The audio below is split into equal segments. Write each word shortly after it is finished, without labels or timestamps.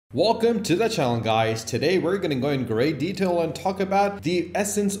Welcome to the channel, guys. Today we're going to go in great detail and talk about the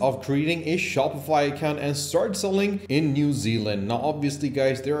essence of creating a Shopify account and start selling in New Zealand. Now obviously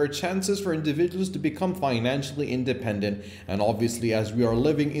guys, there are chances for individuals to become financially independent, and obviously as we are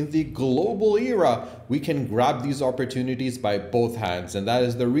living in the global era, we can grab these opportunities by both hands, and that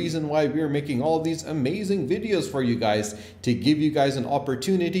is the reason why we're making all these amazing videos for you guys, to give you guys an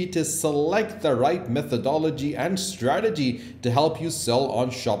opportunity to select the right methodology and strategy to help you sell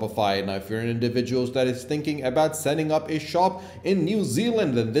on Shopify. Now, if you're an individual that is thinking about setting up a shop in New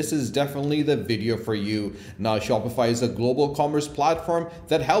Zealand, then this is definitely the video for you. Now, Shopify is a global commerce platform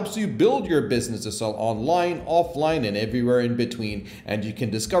that helps you build your business to sell online, offline, and everywhere in between. And you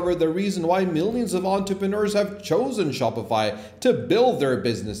can discover the reason why millions of entrepreneurs have chosen Shopify to build their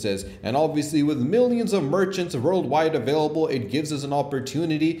businesses. And obviously, with millions of merchants worldwide available, it gives us an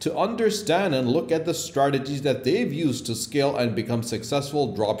opportunity to understand and look at the strategies that they've used to scale and become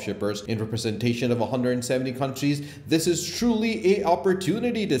successful dropshippers in representation of 170 countries. This is truly an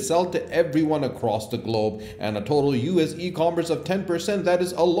opportunity to sell to everyone across the globe, and a total US e-commerce of 10% that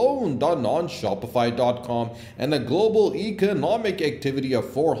is alone done on Shopify.com, and a global economic activity of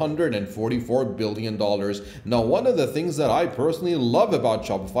 $444 billion. Now, one of the things that I personally love about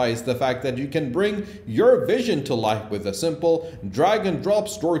Shopify is the fact that you can bring your vision to life with a simple drag and drop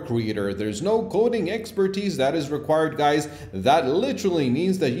store creator. There's no coding expertise that is required, guys. That literally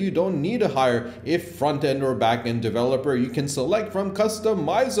means that you don't need to hire a front-end or back-end developer. You can select from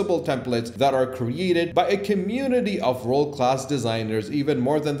customizable templates that are created by a community of world-class designers. Even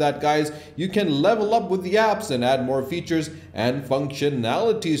more than that, guys, you can level up with the apps and add more features and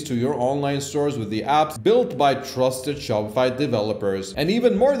functionalities to your online stores with the apps built by trusted Shopify developers. And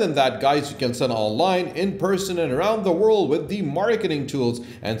even more than that, guys, you can sell online, in person, and around the world with the marketing tools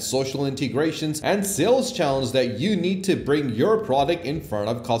and social integrations and sales channels that you need to bring your product in front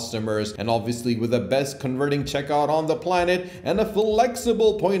of customers. And obviously, with the best converting checkout on the planet and a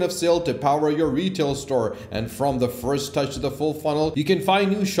flexible point of sale to power your retail store. And from the first touch to the full funnel, you can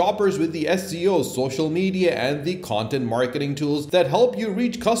find new shoppers with the SEO, social media, and the content marketing tools that help you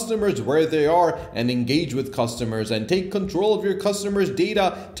reach customers where they are and engage with customers and take control of your customers'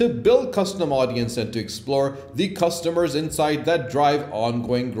 data to build custom audience and to explore the customers' insight that drive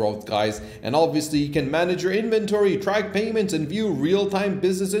ongoing growth, guys. And obviously, you can manage your inventory, track payments, and view real-time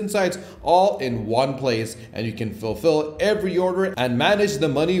business insights all in one place. And you can fulfill every order and manage the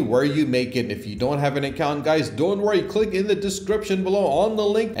money where you make it. If you don't have an account, guys, don't worry. Click in the description below on the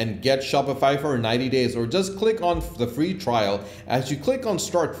link and get Shopify for 90 days, or just click on the free trial. As you click on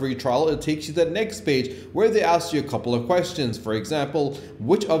start free trial, it takes you to the next page where they ask you a couple of questions. For example,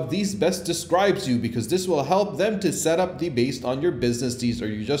 which of these best describes you? Because this will help them to set up the based on your business needs. Are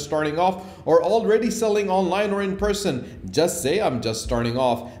you just starting off or already selling online or in person? Just say I'm just starting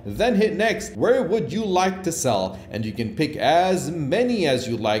off. Then hit next. Where would you like to sell? And you can pick as many as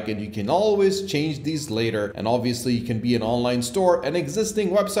you like, and you can always change these later. And obviously, you can be an online store, an existing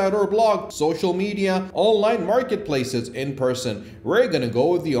website or blog, social media, online marketplaces, in person. We're gonna go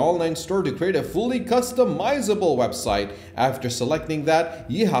with the online store to create a fully customizable website. After selecting that,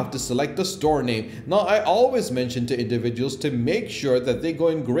 you have to select the store name. Now, I always mention to individuals to make sure that they go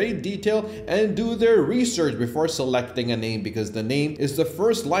in great detail and do their research before selecting a name, because the name is the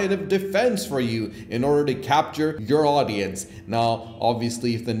first line of defense for you in order to capture your audience. Now,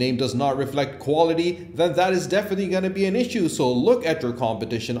 obviously, if the name does not reflect quality, then that is definitely going to be an issue. So look at your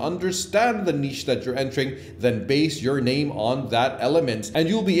competition, understand the niche that you're entering, then base your name on that element, and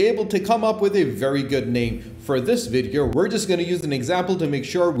you'll be able to come up with a very good name. For this video, we're just going to use an example to make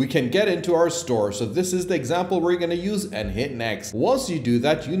sure we can get into our store. So this is the example we're going to use, and hit next. Once you do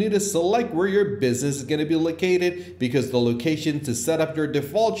that, you need to select where your business is going to be located, because the location to set up your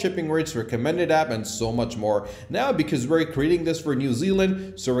default shipping rates, recommended app, and so much more. Now, because we're creating this for New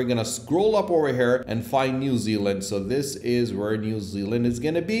Zealand, so we're going to scroll up over here and find New Zealand. So this is where New Zealand is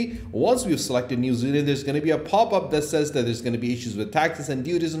going to be. Once we've selected New Zealand, there's going to be a pop-up that says that there's going to be issues with taxes and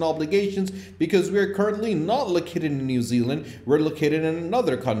duties and obligations, because we're currently not located in New Zealand, we're located in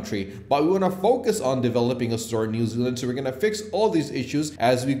another country. But we want to focus on developing a store in New Zealand, so we're going to fix all these issues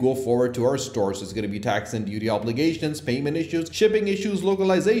as we go forward to our store. So it's going to be tax and duty obligations, payment issues, shipping issues,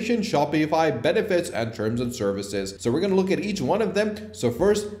 localization, Shopify, benefits, and terms and services. So we're going to look at each one of them. So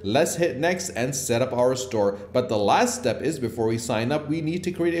first, let's hit next and set up our store. But the last step is, before we sign up, we need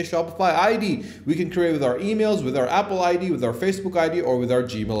to create a Shopify ID. We can create with our emails, with our Apple ID, with our Facebook ID, or with our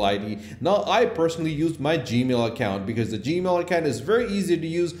Gmail ID. Now, I personally use my Gmail account, because the Gmail account is very easy to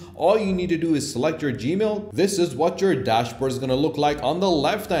use. All you need to do is select your Gmail. This is what your dashboard is going to look like. On the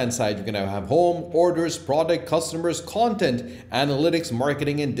left hand side, you're going to have home, orders, product, customers, content, analytics,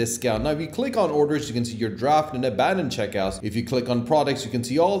 marketing, and discount. Now if you click on orders, you can see your draft and abandoned checkouts. If you click on products, you can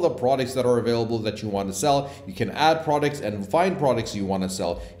see all the products that are available that you want to sell. You can add products and find products you want to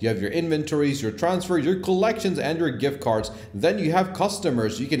sell. You have your inventories, your transfer, your collections, and your gift cards. Then you have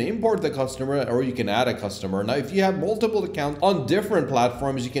customers. You can import the customer or you can add a customer. Now if you have multiple accounts on different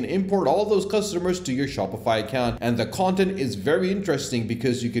platforms, you can import all those customers to your Shopify account. And the content is very interesting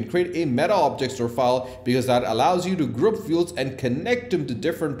because you can create a meta object store file, because that allows you to group fields and connect them to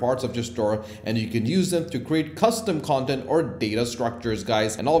different parts of your store, and you can use them to create custom content or data structures,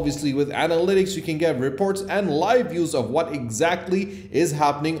 guys. And obviously with analytics, you can get reports and live views of what exactly is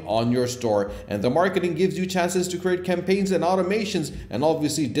happening on your store. And the marketing gives you chances to create campaigns and automations. And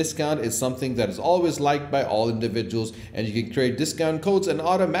obviously discount is something that is always liked by all individuals, and you can create discount codes and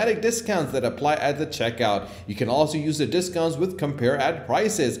automatic discounts that apply at the checkout. You can also use the discounts with compare at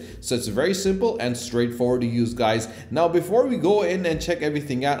prices. So it's very simple and straightforward to use, guys. Now before we go in and check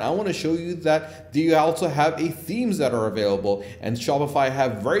everything out, I want to show you that you also have themes that are available, and Shopify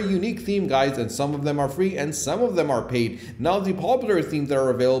have very unique theme, guys, and some of them are free and some of them are paid. Now the popular themes that are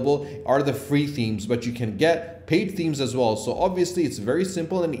available are the free themes, but you can get paid themes as well. So obviously it's very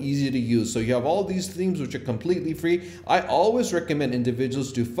simple and easy to use. So you have all these themes which are completely free. I always recommend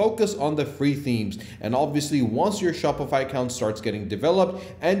individuals to focus on the free themes. And obviously once your Shopify account starts getting developed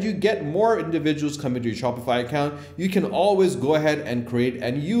and you get more individuals coming to your Shopify account, you can always go ahead and create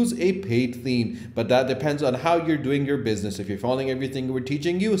and use a paid theme. But that depends on how you're doing your business. If you're following everything we're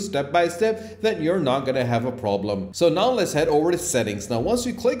teaching you step by step, then you're not going to have a problem. So now let's head over to settings. Now once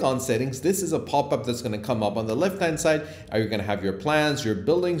you click on settings, this is a pop-up that's going to come up. On the left hand side are you going to have your plans, your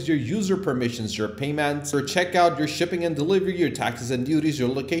billings, your user permissions, your payments, your checkout, your shipping and delivery, your taxes and duties, your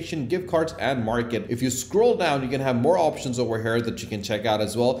location, gift cards, and market. If you scroll down, you can have more options over here that you can check out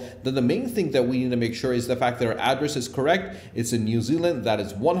as well. Then the main thing that we need to make sure is the fact that our address is correct. It's in New Zealand. That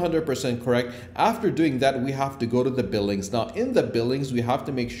is 100% correct. After doing that, we have to go to the billings. Now in the billings, we have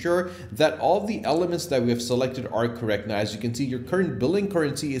to make sure that all the elements that we have selected are correct. Now as you can see, your current billing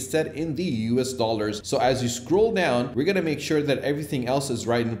currency is set in the US dollars. So as you scroll down, we're going to make sure that everything else is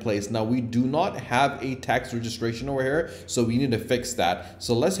right in place. Now we do not have a tax registration over here, so we need to fix that.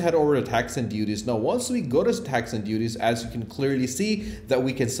 So let's head over to tax and duties. Now once we go to tax and duties, as you can clearly see that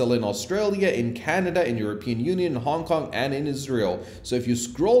we can sell in Australia, in Canada, in European Union, in Hong Kong, and in Israel. So if you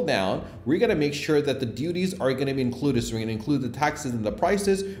scroll down, we're going to make sure that the duties are going to be included. So we're going to include the taxes and the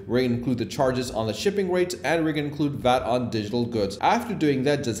prices, we're going to include the charges on the shipping rates, and we're going to include VAT on digital goods. After doing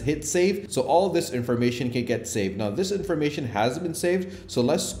that, just hit save so all this information can get saved. Now this information has been saved, so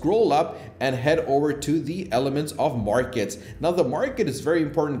let's scroll up and head over to the elements of markets. Now the market is very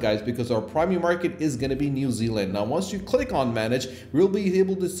important, guys, because our primary market is going to be New Zealand. Now once you click on manage, we'll be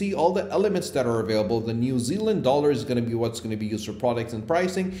able to see all the elements that are available. The New Zealand dollar is going to be what's going to be used for products and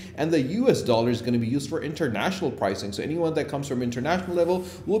pricing, and the US dollar is going to be used for international pricing. So anyone that comes from international level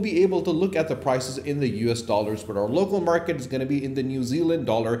will be able to look at the prices in the US dollars, but our local market is going to be in the New Zealand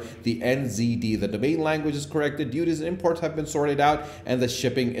dollar, the NZD. The domain language is corrected, duties and imports have been sorted out, and the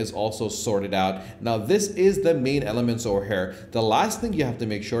shipping is also sorted out. Now this is the main elements over here. The last thing you have to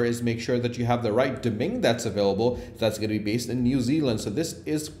make sure that you have the right domain that's available, that's going to be based in New Zealand. So this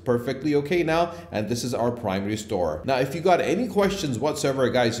is perfectly okay now, and this is our primary store. Now if you got any questions whatsoever,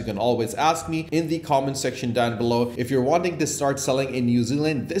 guys, you can always ask me in the comment section down below. If you're wanting to start selling in New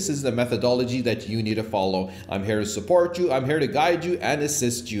Zealand, this is the methodology that you need to follow. I'm here to support you, I'm here to guide you and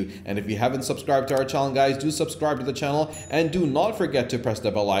assist you. And if you haven't subscribed to our channel, guys, do subscribe to the channel, and do not forget to press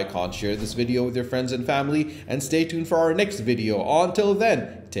the bell icon, share this video with your friends and family, and stay tuned for our next video. Until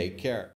then, take care.